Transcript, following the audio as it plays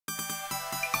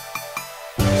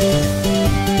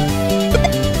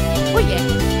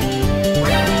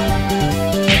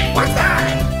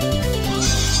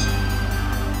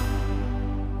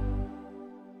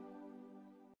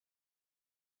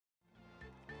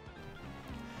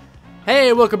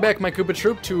Hey, welcome back, my Koopa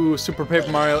Troop, to Super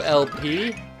Paper Mario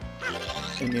LP.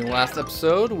 In the last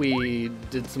episode, we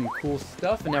did some cool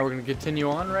stuff, and now we're going to continue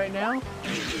on right now.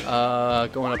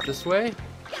 Going up this way.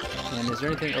 And is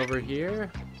there anything over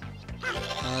here?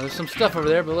 There's some stuff over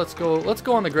there, but let's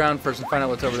go on the ground first and find out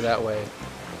what's over that way.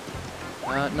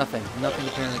 Nothing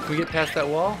apparently. Can we get past that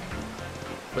wall?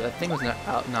 But that thing was not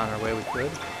on our way. We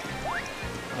could.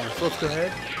 So let's go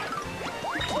ahead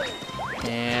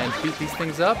and beat these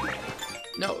things up.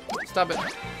 No, stop it.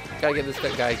 Gotta get this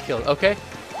guy killed. Okay.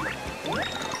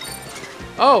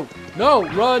 Oh, no,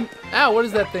 run. Ow, what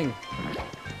is that thing?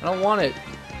 I don't want it.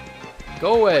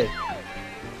 Go away.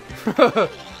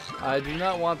 I do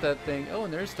not want that thing. Oh,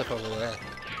 and there's stuff over there.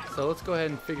 So let's go ahead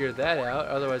and figure that out.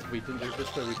 Otherwise, if we didn't do it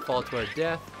this way, we'd fall to our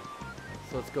death.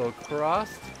 So let's go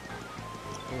across.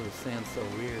 Oh, the sand's so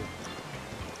weird.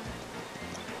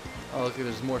 Oh, look,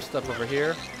 there's more stuff over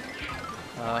here.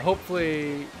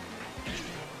 Hopefully...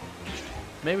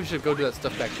 Maybe we should go do that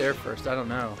stuff back there first. I don't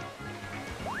know.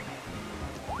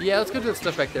 Yeah, let's go do that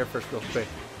stuff back there first real quick.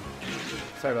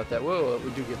 Sorry about that. Whoa,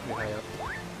 we do get pretty high up.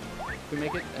 Can we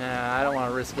make it? I don't want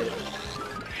to risk it.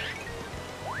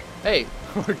 Hey,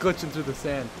 we're glitching through the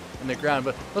sand and the ground.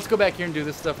 But let's go back here and do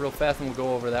this stuff real fast, and we'll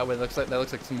go over that way. That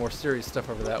looks like some more serious stuff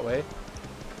over that way.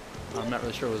 I'm not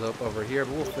really sure what was up over here,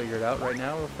 but we'll figure it out right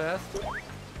now real fast.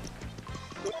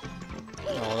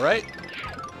 All right.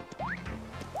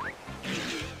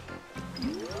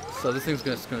 So this thing's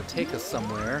just going to take us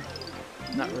somewhere.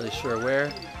 Not really sure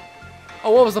where. Oh,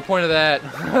 what was the point of that?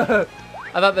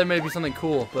 I thought that may be something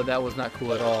cool, but that was not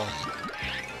cool at all.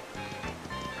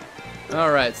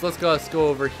 Alright, so let's go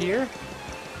over here.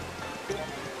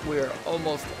 We're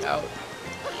almost out.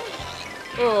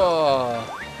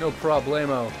 Oh, no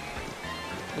problemo.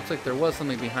 Looks like there was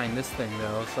something behind this thing,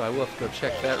 though, so I will have to go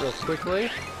check that real quickly.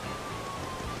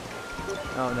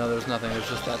 Oh, no, there's nothing. There's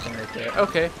just that thing right there.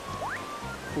 Okay.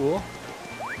 Cool.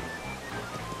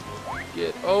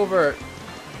 Get over.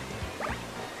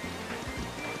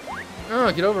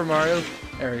 Oh, get over, Mario.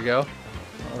 There we go.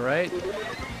 All right.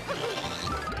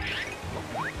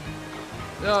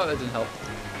 No, that didn't help.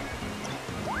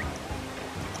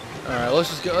 All right, let's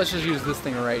just use this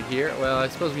thing right here. Well, I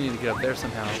suppose we need to get up there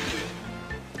somehow.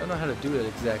 I don't know how to do it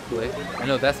exactly. I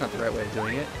know that's not the right way of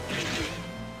doing it.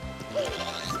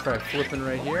 Let's try flipping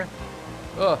right here.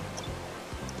 Oh,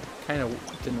 kind of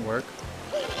didn't work.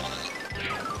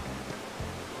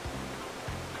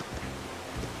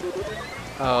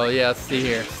 Oh yeah, let's see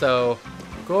here. So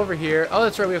go over here. Oh,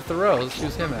 that's right, we have Thoreau. Let's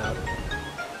use him out.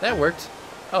 That worked.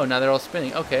 Oh, now they're all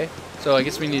spinning. Okay, so I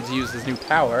guess we need to use his new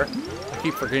power. I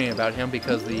keep forgetting about him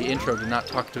because the intro did not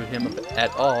talk to him at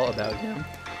all about him.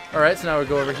 Alright, so now we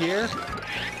go over here.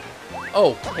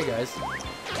 Oh, hey guys.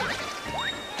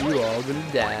 You all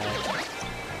gonna die.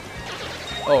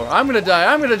 Oh, I'm gonna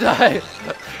die. I'm gonna die.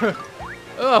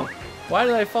 Oh, why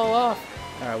did I fall off?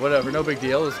 Alright, whatever. No big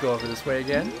deal. Let's go over this way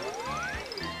again.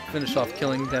 Finish off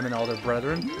killing them and all their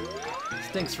brethren.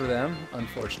 Stinks for them.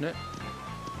 Unfortunate.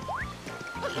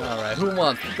 Alright, who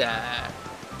wants to die?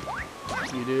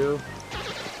 You do.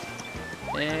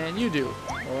 And you do.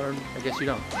 Or I guess you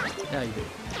don't. Now you do.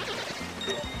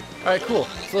 Alright, cool.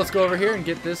 So let's go over here and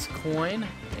get this coin.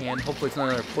 And hopefully it's not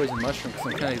another poison mushroom,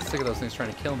 because I'm kind of sick of those things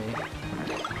trying to kill me.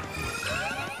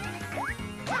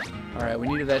 Alright, we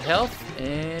needed that health.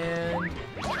 And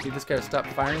need this guy to stop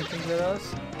firing things at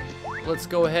us. Let's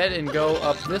go ahead and go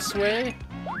up this way.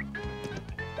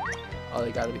 Oh,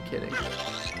 they gotta be kidding.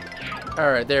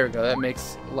 Alright, there we go. That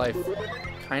makes life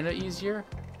kind of easier.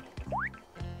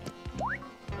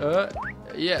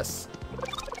 Yes.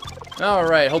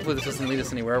 Alright, hopefully this doesn't lead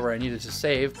us anywhere where I needed to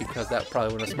save, because that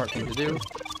probably wasn't a smart thing to do.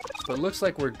 But it looks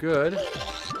like we're good.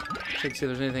 Check to see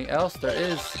if there's anything else. There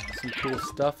is some cool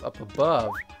stuff up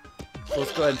above. So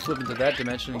let's go ahead and flip into that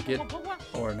dimension and get...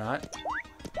 Or not.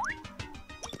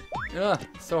 Ugh,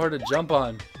 it's so hard to jump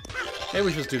on. Maybe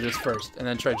we should just do this first, and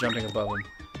then try jumping above him.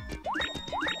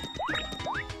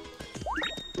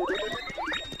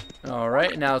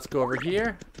 Alright, now let's go over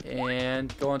here,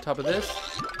 and go on top of this.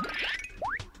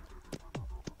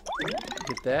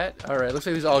 Get that. Alright, looks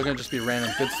like these are all going to just be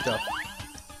random good stuff.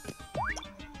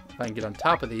 If I can get on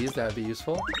top of these, that would be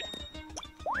useful.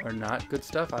 Or not good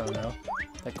stuff, I don't know.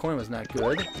 That coin was not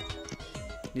good.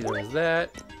 Neither was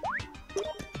that.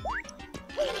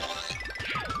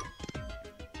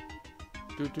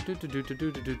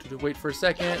 Wait for a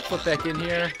second, flip back in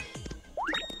here.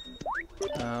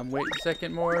 Wait a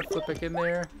second more, flip back in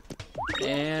there.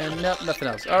 And nope, nothing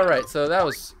else. Alright, so that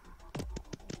was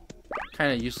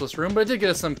kind of useless room, but it did get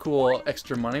us some cool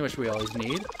extra money, which we always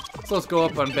need. So let's go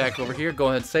up and back over here, go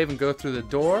ahead and save and go through the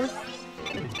door.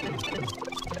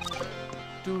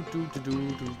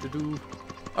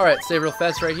 Alright, save real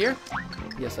fast right here.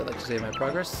 Yes, I'd like to save my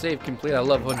progress. Save complete. I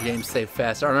love when games save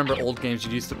fast. I remember old games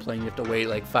you used to play and you have to wait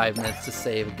like 5 minutes to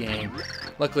save a game.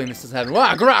 Luckily this is happening.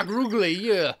 Wow, grog roogly,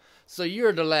 yeah. So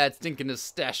you're the lad stinking to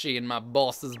stashy in my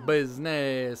boss's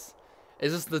business.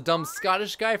 Is this the dumb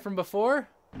Scottish guy from before?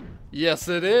 Yes,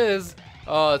 it is.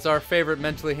 Oh, it's our favorite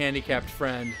mentally handicapped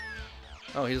friend.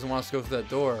 Oh, he doesn't want us to go through that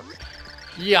door.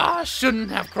 Yeah, I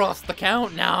shouldn't have crossed the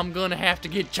count. Now I'm gonna have to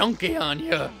get chunky on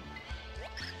you.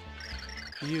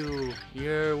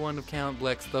 You're one of Count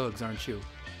Black's thugs, aren't you?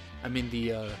 I mean,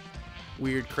 the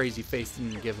weird, crazy face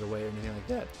didn't give it away or anything like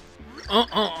that.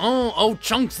 Oh,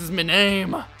 Chunks is my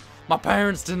name. My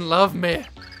parents didn't love me.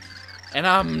 And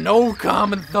I'm no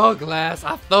common thug, lass.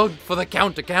 I thugged for the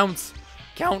Count of Counts,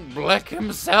 Count Black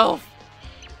himself.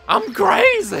 I'm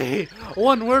crazy.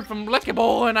 One word from Blicky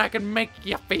Boy and I can make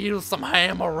you feel some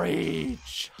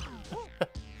hemorrhage.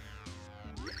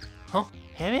 Huh?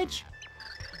 Hemorrhage?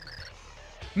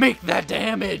 Make that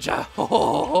damage!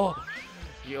 Or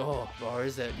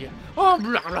is it? Yeah. Oh,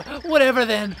 blah, blah. Whatever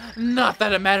then. Not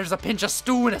that it matters a pinch of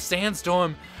stew in a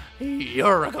sandstorm.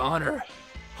 You're a goner.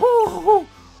 Do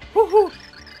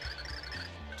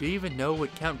you even know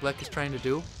what Count Black is trying to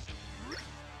do?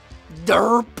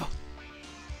 Derp!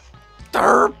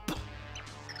 Derp!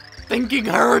 Thinking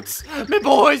hurts. Me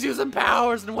boys using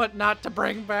powers and whatnot to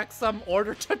bring back some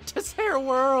order to this here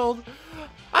world.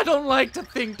 I don't like to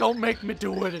think, don't make me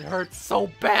do it, it hurts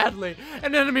so badly.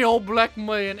 An enemy old Black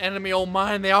me and enemy old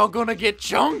mine, they all gonna get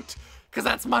chunked. Cause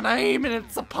that's my name and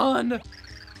it's a pun.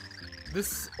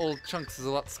 This old Chunks is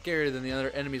a lot scarier than the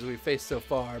other enemies we've faced so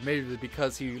far. Maybe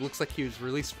because he looks like he was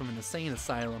released from an insane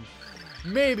asylum.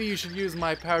 Maybe you should use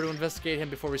my power to investigate him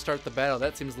before we start the battle.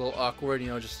 That seems a little awkward, you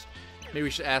know, just... Maybe we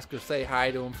should ask or say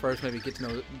hi to him first, maybe get to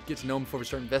know him before we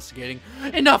start investigating.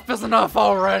 Enough is enough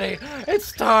already!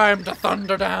 It's time to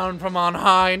thunder down from on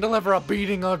high and deliver a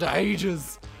beating of the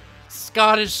ages.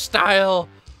 Scottish style,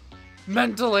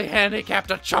 mentally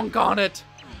handicapped, a chunk on it.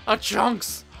 A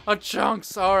chunks.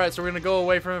 Alright, so we're gonna go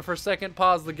away from him for a second,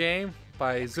 pause the game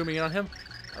by zooming in on him.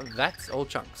 That's old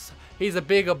Chunks. He's a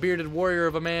big, bearded warrior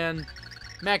of a man.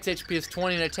 Max HP is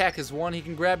 20 and attack is 1. He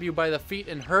can grab you by the feet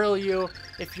and hurl you.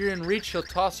 If you're in reach, he'll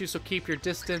toss you, so keep your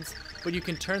distance. But you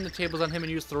can turn the tables on him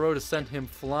and use throw to send him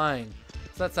flying.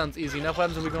 So that sounds easy enough. What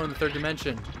happens when we go in the 3rd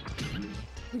dimension?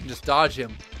 We can just dodge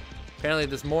him. Apparently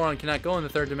this moron cannot go in the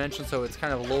 3rd dimension, so it's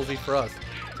kind of lolzy for us.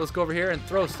 So let's go over here and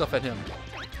throw stuff at him.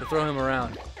 Or throw him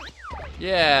around.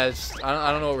 Yeah,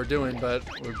 I don't know what we're doing, but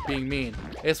we're being mean.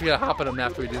 I guess we gotta hop at him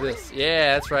after we do this.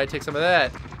 Yeah, that's right. Take some of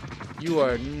that. You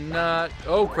are not...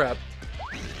 Oh, crap.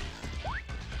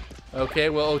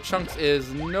 Okay, well, Chunks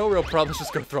is no real problem. Let's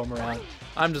just go throw him around.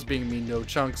 I'm just being mean to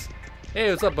Chunks. Hey,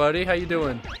 what's up, buddy? How you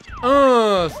doing?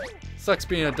 Sucks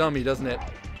being a dummy, doesn't it?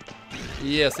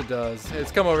 Yes, it does.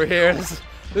 It's come over here. This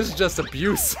is just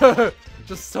abuse.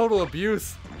 Just total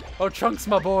abuse. Oh, Chunks,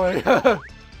 my boy.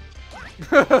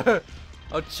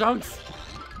 Oh, Chunks.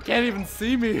 Can't even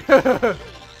see me.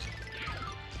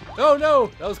 Oh,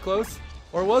 no. That was close.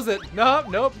 Or was it?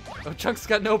 Nope. Oh, Chunks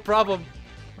got no problem.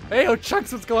 Hey, oh,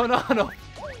 Chunks, what's going on? Oh.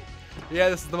 Yeah,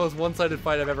 this is the most one-sided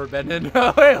fight I've ever been in.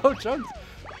 Hey, oh, Chunks.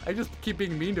 I just keep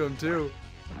being mean to him, too.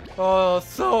 Oh,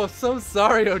 so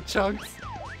sorry, oh, Chunks.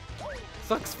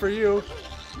 Sucks for you.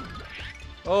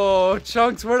 Oh,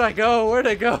 Chunks, where'd I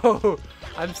go?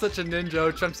 I'm such a ninja.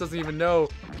 Oh, Chunks doesn't even know.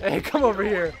 Hey, come over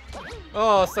here.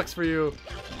 Oh, sucks for you.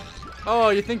 Oh,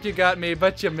 you think you got me,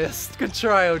 but you missed. Good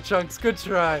try, oh Chunks, good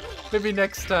try. Maybe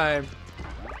next time.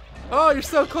 Oh, you're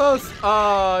so close.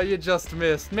 Oh, you just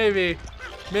missed. Maybe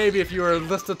if you were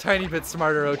just a tiny bit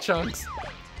smarter, oh Chunks.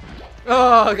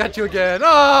 Oh, I got you again.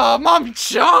 Oh, I'm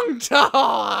chunked.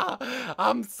 Oh,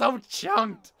 I'm so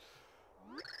chunked.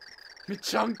 Me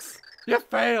Chunks, you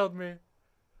failed me.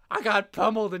 I got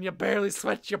pummeled and you barely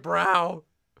sweat your brow.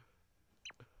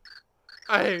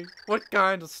 Hey, what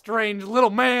kind of strange little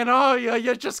man are you?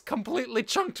 You just completely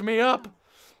chunked me up.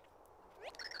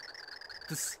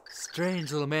 This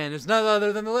strange little man is none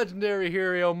other than the legendary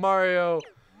hero Mario.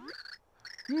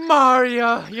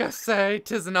 Mario, you say?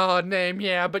 'Tis an odd name,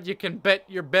 yeah, but you can bet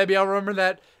your baby I'll remember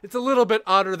that. It's a little bit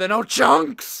odder than oh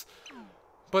Chunks.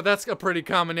 But that's a pretty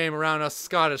common name around us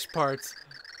Scottish parts.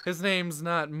 His name's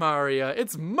not Mario,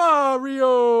 it's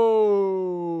Mario!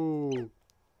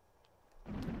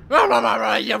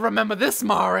 You remember this,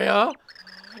 Mario?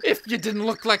 If you didn't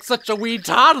look like such a wee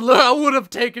toddler, I would have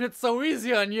taken it so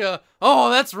easy on you. Oh,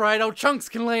 that's right, oh Chunks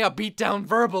can lay a beat down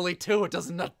verbally too. It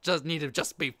doesn't just need to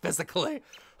just be physically.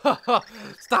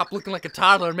 Stop looking like a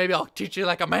toddler and maybe I'll teach you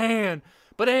like a man.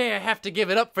 But hey, I have to give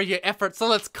it up for your effort, so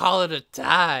let's call it a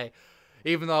tie.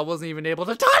 Even though I wasn't even able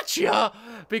to touch you,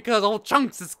 because old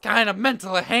Chunks is kind of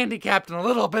mentally handicapped and a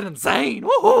little bit insane.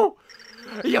 Woohoo!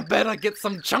 You better get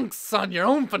some chunks on your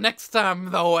own for next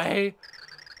time, though, eh?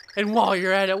 And while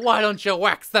you're at it, why don't you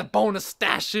wax that bonus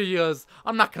stash of yours?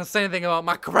 I'm not gonna say anything about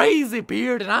my crazy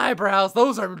beard and eyebrows.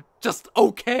 Those are just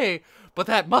okay. But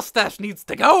that mustache needs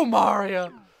to go,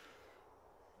 Mario.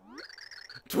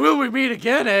 Till we meet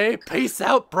again, eh? Peace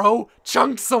out, bro.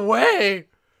 Chunks away.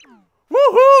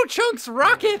 Woohoo! Chunks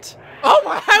rocket! Oh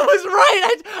my, I was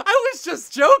right! I was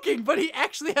just joking, but he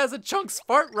actually has a Chunks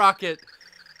fart rocket.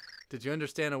 Did you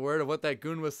understand a word of what that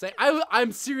goon was saying?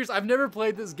 I'm serious, I've never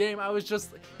played this game.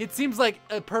 It seems like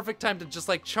a perfect time to just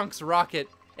like Chunks rocket,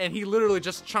 and he literally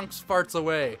just Chunks farts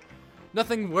away.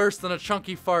 Nothing worse than a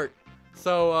chunky fart.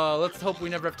 So let's hope we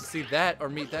never have to see that or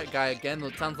meet that guy again.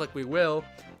 It sounds like we will.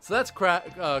 So that's quite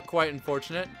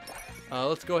unfortunate.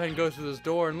 Let's go ahead and go through this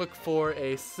door and look for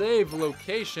a save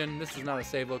location. This is not a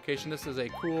save location. This is a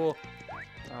cool...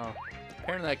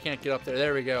 apparently I can't get up there.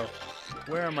 There we go.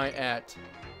 Where am I at?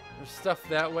 There's stuff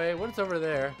that way. What's over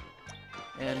there?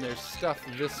 And there's stuff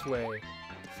this way.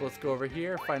 So let's go over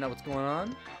here, find out what's going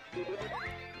on.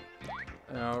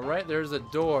 Alright, there's a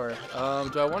door.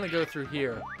 Do I want to go through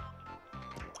here?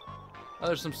 Oh,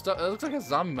 there's some stuff. It looks like a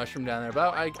zombie mushroom down there,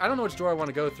 but I don't know which door I want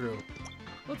to go through.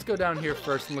 Let's go down here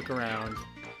first and look around.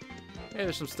 Hey,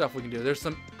 there's some stuff we can do. There's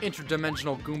some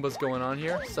interdimensional Goombas going on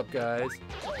here. What's up, guys?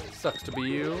 Sucks to be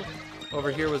you.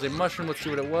 Over here was a mushroom. Let's see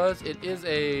what it was. It is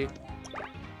a... I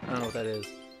don't know what that is.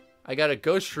 I got a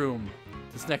ghost room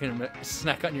to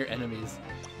snack on your enemies.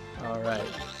 Alright.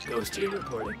 Ghost team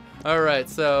reporting. Alright,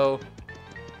 so...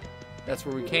 that's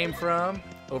where we came from.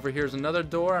 Over here's another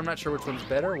door. I'm not sure which one's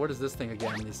better. What is this thing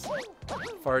again? This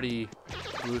farty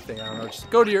blue thing. I don't know. Just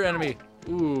go to your enemy.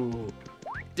 Ooh.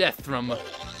 Death from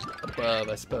above,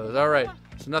 I suppose. Alright.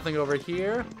 So nothing over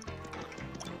here.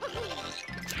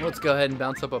 Let's go ahead and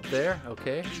bounce up there.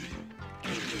 Okay.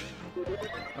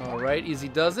 Alright. Easy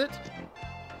does it.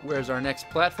 Where's our next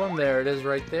platform? There it is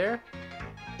right there.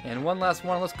 And one last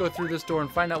one. Let's go through this door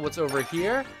and find out what's over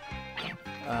here.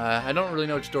 I don't really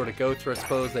know which door to go through. I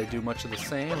suppose they do much of the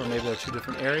same, or maybe they're two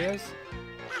different areas.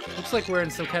 Looks like we're in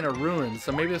some kind of ruins,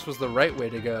 so maybe this was the right way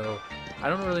to go. I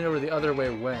don't really know where the other way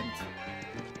went.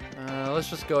 Let's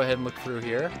just go ahead and look through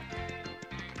here.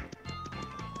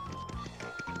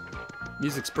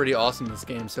 Music's pretty awesome in this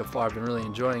game so far. I've been really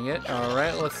enjoying it.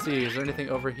 Alright, let's see. Is there anything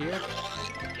over here?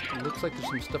 It looks like there's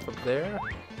some stuff up there.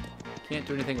 Can't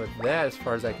do anything with that as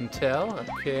far as I can tell.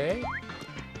 Okay.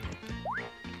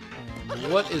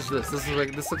 What is this? This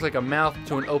looks like a mouth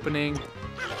to an opening.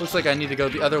 Looks like I need to go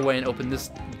the other way and open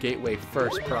this gateway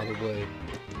first, probably.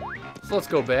 So let's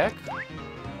go back.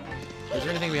 Is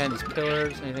there anything behind these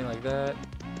pillars? Anything like that?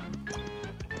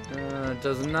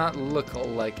 Does not look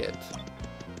like it.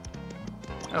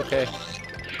 Okay.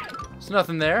 There's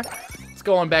nothing there. Let's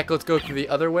go on back. Let's go through the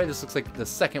other way. This looks like the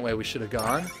second way we should have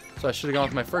gone. So I should have gone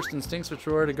with my first instincts, which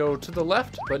were to go to the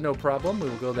left, but no problem. We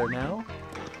will go there now.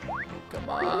 Come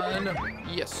on.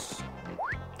 Yes.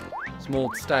 Some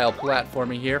old style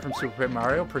platforming here from Super Paper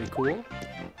Mario. Pretty cool.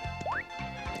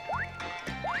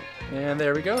 And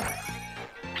there we go.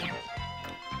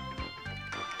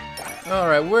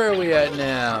 Alright, where are we at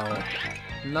now?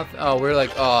 Nothing. Oh, we're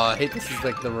like, oh, I hate this is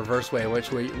like the reverse way,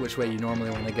 which way you normally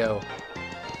want to go.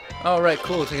 Alright,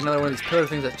 cool. Let's take another one of these pillar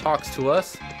things that talks to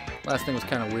us. Last thing was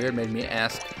kind of weird, made me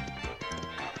ask.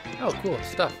 Oh, cool,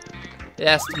 stuff. It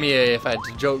asked me if I had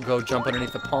to go jump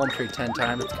underneath the palm tree 10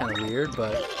 times. It's kind of weird,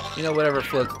 but, you know, whatever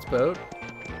floats its boat.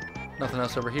 Nothing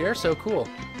else over here, so cool.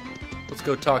 Let's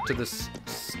go talk to this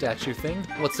statue thing.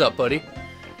 What's up, buddy?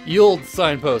 Yold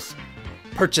signpost.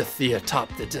 Percheth thee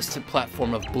atop the distant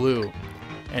platform of blue,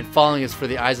 and following is for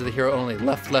the eyes of the hero only.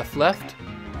 Left, left, left.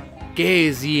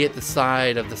 Gaze ye at the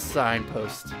side of the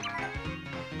signpost.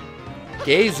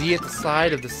 Gaze ye at the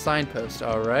side of the signpost.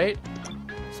 Alright.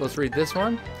 So let's read this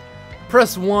one.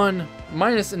 Press 1,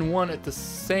 minus and 1 at the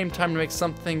same time to make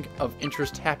something of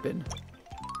interest happen.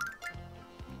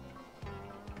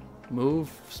 Move,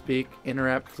 speak,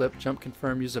 interact, flip, jump,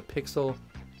 confirm, use a pixel,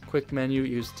 quick menu,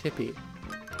 use Tippy.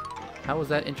 How was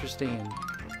that interesting?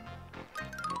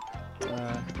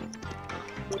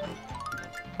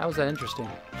 How was that interesting?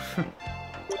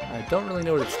 I don't really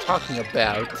know what it's talking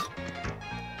about.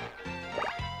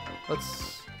 Let's...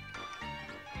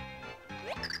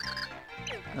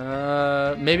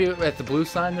 maybe at the blue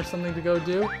sign there's something to go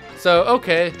do. So,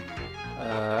 okay.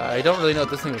 I don't really know what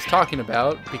this thing was talking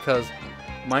about, because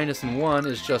minus and 1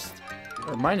 is just...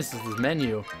 or minus is this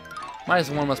menu. Minus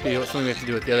and 1 must be something we have to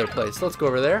do at the other place. So let's go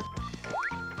over there.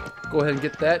 go ahead and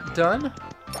get that done.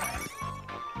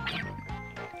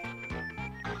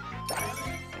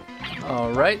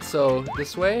 Alright, so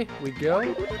this way we go.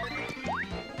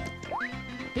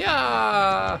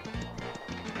 Yeah!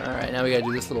 Alright, now we gotta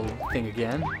do this little thing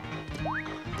again.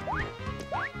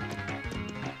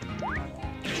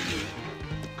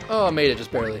 Oh, I made it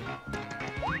just barely.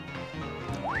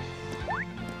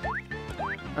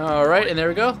 Alright, and there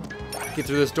we go. Get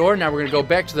through this door. Now we're gonna go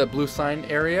back to that blue sign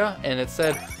area, and it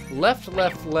said left,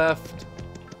 left, left,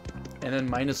 and then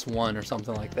 -1 or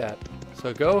something like that.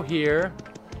 So go here,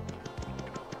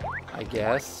 I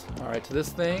guess. Alright, to this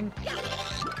thing.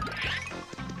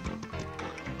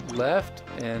 Left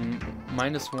and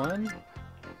 -1.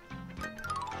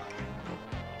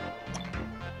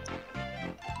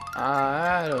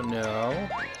 I don't know.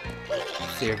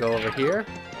 Let's see, go over here.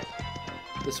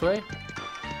 This way.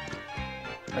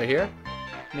 Right here?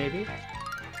 Maybe?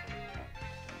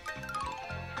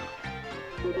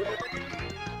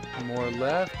 More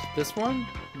left. This one?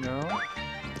 No.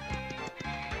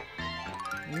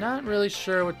 Not really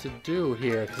sure what to do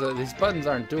here, because these buttons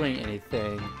aren't doing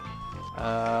anything.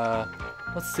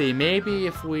 Let's see, maybe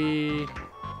if we...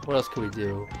 What else could we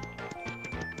do?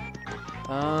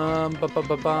 On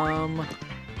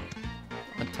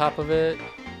top of it.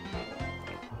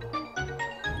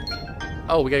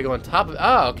 Oh, we gotta go on top of it.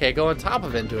 Oh, okay, go on top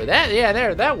of it and do it. That, yeah,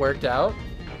 there, that worked out.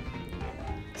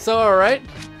 So, alright.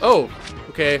 Oh,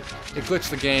 okay, it glitched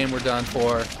the game, we're done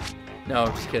for. No,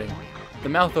 just kidding. The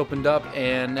mouth opened up,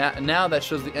 and now that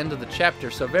shows the end of the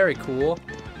chapter, so very cool.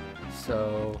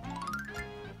 So,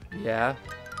 yeah.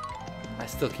 I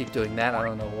still keep doing that, I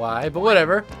don't know why, but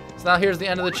whatever. So now here's the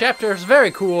end of the chapter, it's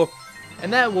very cool.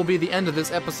 And that will be the end of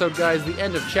this episode, guys, the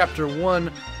end of chapter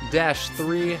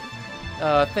 1-3.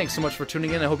 Thanks so much for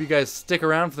tuning in. I hope you guys stick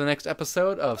around for the next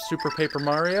episode of Super Paper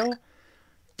Mario.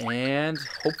 And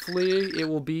hopefully it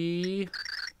will be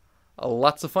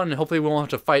lots of fun. And hopefully we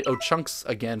won't have to fight Ochunks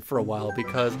again for a while,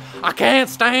 because I can't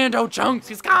stand Ochunks.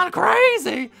 He's kind of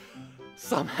crazy.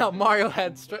 Somehow Mario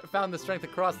had found the strength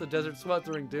across the desert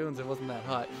sweltering dunes. It wasn't that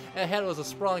hot. And ahead was a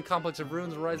sprawling complex of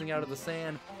ruins rising out of the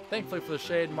sand. Thankfully for the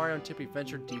shade, Mario and Tippy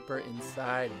ventured deeper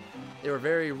inside. They were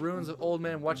very ruins of Old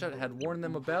Man Watchout had warned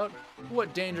them about.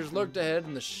 What dangers lurked ahead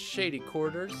in the shady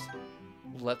corridors?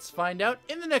 Let's find out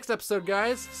in the next episode,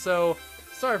 guys. So,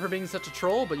 sorry for being such a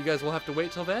troll, but you guys will have to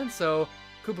wait till then. So,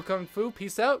 KoopaKungFu,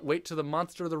 peace out. Wait till the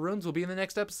monster of the ruins will be in the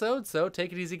next episode. So,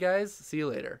 take it easy, guys. See you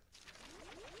later.